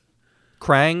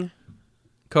 Krang,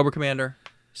 Cobra Commander,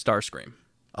 Starscream.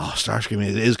 Oh, Starscream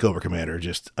is Cobra Commander,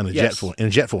 just in a Yes.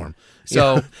 jet form.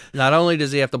 So not only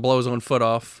does he have to blow his own foot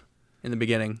off in the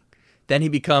beginning, then he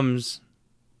takes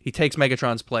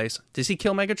Megatron's place. Does he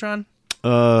kill Megatron?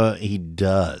 He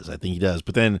does. I think he does.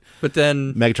 But then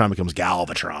Megatron becomes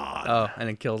Galvatron. Oh, and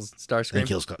it kills Starscream. And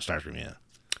kills Starscream. Yeah.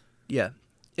 Yeah.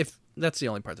 If that's the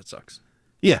only part that sucks.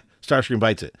 Yeah. Starscream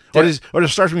bites it. Or does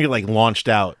Starscream get launched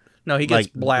out? No, he gets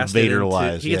blasted.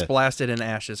 Vader-wise, He gets blasted in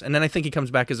ashes, and then I think he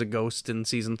comes back as a ghost in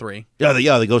season 3. Yeah,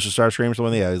 the Ghost of Starscream or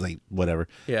something. Yeah, he's whatever.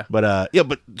 Yeah. But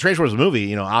Transformers the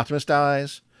movie, Optimus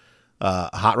dies.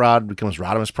 Hot Rod becomes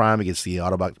Rodimus Prime. He gets the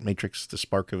Autobot Matrix, the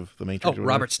spark of the Matrix. Oh,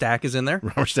 Robert Stack is in there.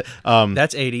 That's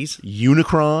That's 80s.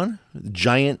 Unicron,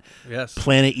 giant Yes.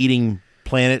 planet-eating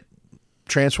planet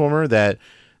transformer that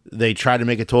they tried to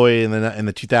make a toy in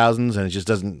the 2000s and it just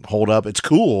doesn't hold up. It's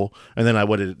cool. And then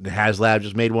HasLab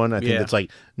just made one. I think Yeah.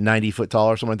 it's 90 foot tall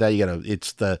or something like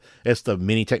that. It's the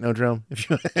mini Technodrome.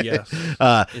 Yes.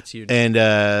 It's huge. And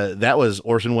that was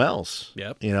Orson Welles.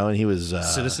 Yep. And he was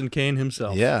Citizen Kane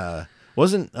himself. Yeah.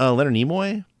 Wasn't Leonard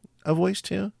Nimoy a voice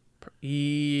too?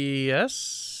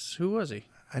 Yes. Who was he?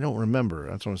 I don't remember.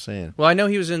 That's what I'm saying. Well, I know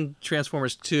he was in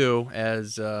Transformers 2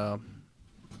 as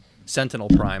Sentinel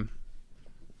Prime.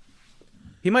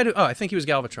 He might have. Oh, I think he was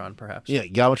Galvatron, perhaps. Yeah,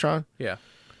 Galvatron. Yeah.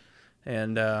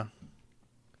 And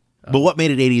But what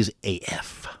made it 80s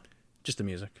AF? just the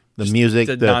music. The music,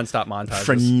 the nonstop montages.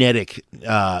 frenetic,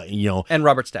 And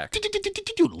Robert Stack.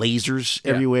 lasers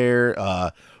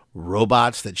everywhere,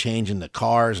 robots that change into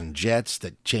cars and jets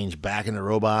that change back into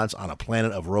robots on a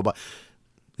planet of robots.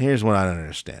 Here's what I don't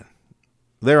understand.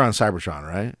 They're on Cybertron,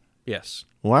 right? Yes.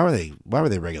 Why were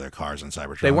they regular cars on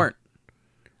Cybertron? They weren't.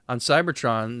 On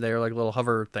Cybertron, they were like little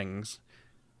hover things.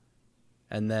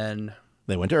 And then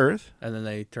They went to Earth.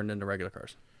 they turned into regular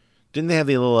cars. Didn't they have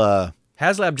the little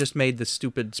HasLab just made the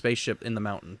stupid spaceship in the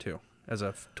mountain, too, as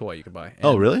a toy you could buy.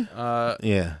 Oh, really?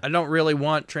 Yeah. I don't really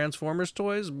want Transformers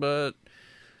toys, and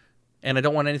I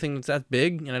don't want anything that's that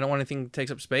big, and I don't want anything that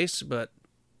takes up space, but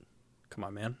come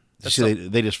on, man.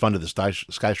 They just funded the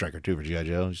Sky Striker, too, for G.I.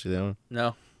 Joe. Did you see that one?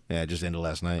 No. Yeah, it just ended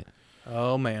last night.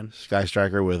 Oh, man. Sky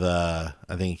Striker with I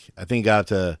think got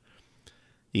to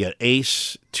you got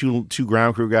Ace, two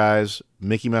ground crew guys,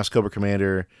 Mickey Mouse Cobra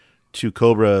Commander, 2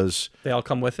 Cobras. They all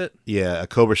come with it? Yeah, a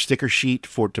Cobra sticker sheet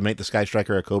to make the Sky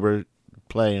Striker a Cobra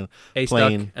plane. Ace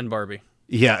Duck and Barbie.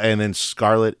 Yeah, and then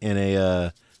Scarlet in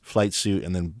a flight suit,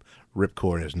 and then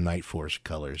Ripcord as Night Force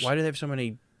colors. Why do they have so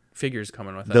many figures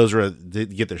coming with it? Those were to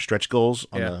get their stretch goals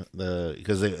on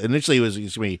because initially it was going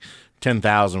to be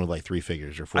 10,000 with like 3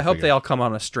 figures or 4. I hope they all come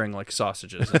on a string like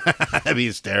sausages. That'd be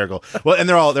hysterical. Well, and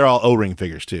they're all O-ring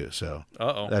figures too. So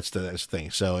that's the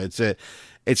thing. So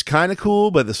it's kind of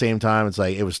cool, but at the same time, it's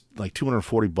like it was like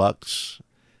 $240,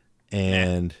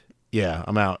 and yeah,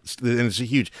 I'm out. And it's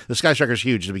huge. The Sky Striker's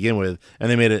huge to begin with,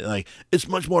 and they made it like it's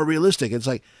much more realistic. It's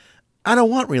like, I don't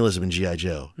want realism in G.I.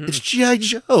 Joe. It's G.I.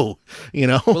 Joe, you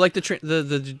know? Well, like the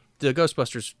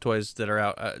Ghostbusters toys that are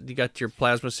out. You got your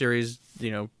Plasma series,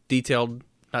 detailed,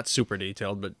 not super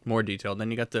detailed, but more detailed. Then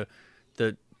you got the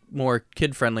more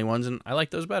kid-friendly ones, and I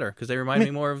like those better because they remind me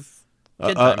more of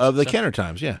kid times. Of the Kenner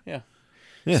times, yeah.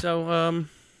 Yeah. So,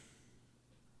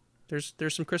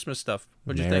 there's some Christmas stuff.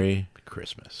 What'd you think? Merry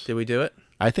Christmas. Did we do it?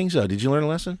 I think so. Did you learn a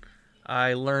lesson?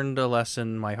 I learned a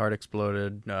lesson. My heart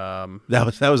exploded. That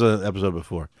was an episode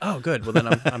before. Oh, good. Well, then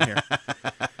I'm here.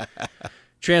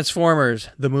 Transformers,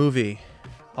 the movie,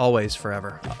 always,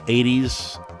 forever.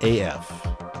 80s AF.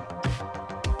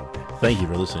 Thank you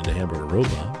for listening to Hamburger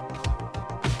Robot.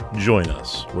 Join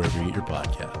us wherever you get your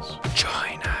podcasts.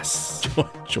 Join us.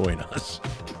 Join us.